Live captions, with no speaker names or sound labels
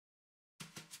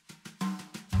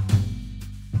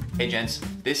Hey gents,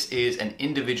 this is an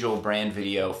individual brand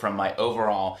video from my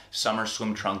overall summer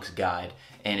swim trunks guide.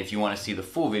 And if you want to see the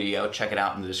full video, check it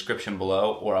out in the description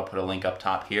below, or I'll put a link up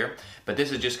top here. But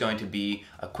this is just going to be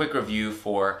a quick review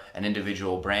for an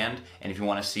individual brand. And if you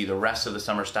want to see the rest of the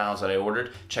summer styles that I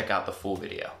ordered, check out the full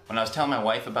video. When I was telling my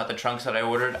wife about the trunks that I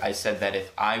ordered, I said that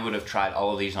if I would have tried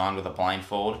all of these on with a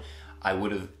blindfold, I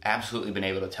would have absolutely been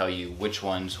able to tell you which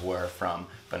ones were from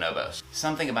Bonobos.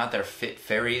 Something about their fit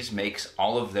fairies makes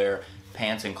all of their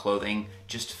pants and clothing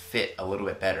just fit a little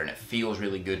bit better, and it feels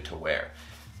really good to wear.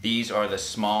 These are the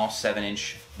small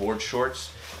 7-inch board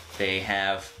shorts. They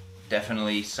have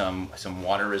definitely some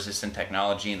water resistant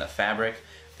technology in the fabric.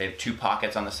 They have 2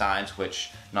 pockets on the sides, which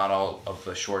not all of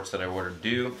the shorts that I ordered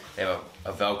do. They have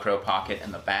a velcro pocket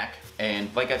in the back.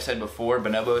 And like I've said before,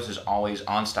 Bonobos is always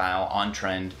on style, on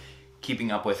trend,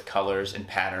 keeping up with colors and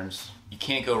patterns. You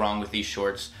can't go wrong with these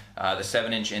shorts. The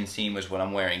 7-inch inseam is what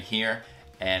I'm wearing here,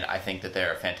 and I think that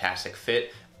they're a fantastic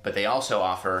fit, but they also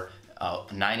offer a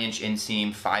 9-inch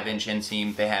inseam, 5-inch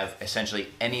inseam. They have essentially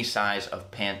any size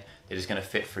of pant that is gonna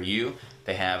fit for you.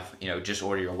 They have, just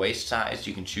order your waist size,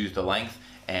 you can choose the length,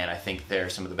 and I think they're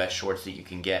some of the best shorts that you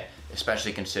can get,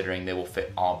 especially considering they will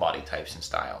fit all body types and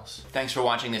styles. Thanks for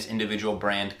watching this individual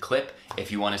brand clip.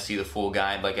 If you want to see the full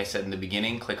guide, like I said in the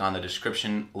beginning, click on the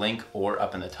description link or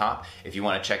up in the top. If you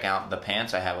want to check out the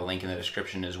pants, I have a link in the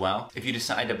description as well. If you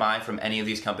decide to buy from any of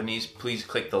these companies, please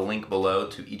click the link below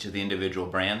to each of the individual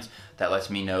brands. That lets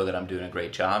me know that I'm doing a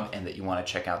great job and that you want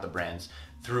to check out the brands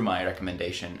through my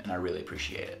recommendation, and I really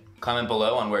appreciate it. Comment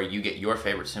below on where you get your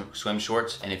favorite swim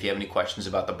shorts, and if you have any questions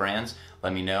about the brands,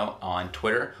 let me know on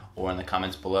Twitter or in the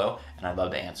comments below, and I'd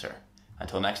love to answer.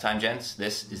 Until next time, gents,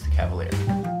 this is the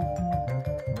Cavalier.